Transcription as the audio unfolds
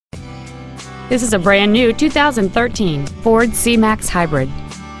This is a brand new 2013 Ford C-MaxHybrid.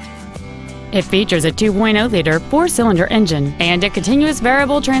 It features a 2.0-liter four-cylinder engine and a continuous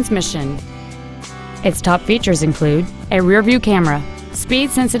variable transmission. Its top features include a rear-view camera,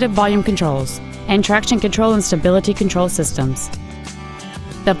 speed-sensitive volume controls, and traction control and stability control systems.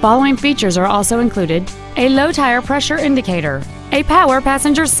 The following features are also included: a low tire pressure indicator, a power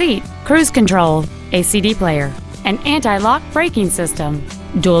passenger seat, cruise control, a CD player, an anti-lock braking system,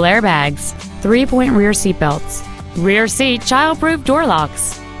 dual airbags, 3-point rear seat belts, rear seat child-proof door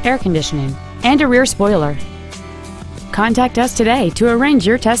locks, air conditioning, and a rear spoiler. Contact us today to arrange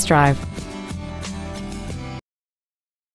your test drive.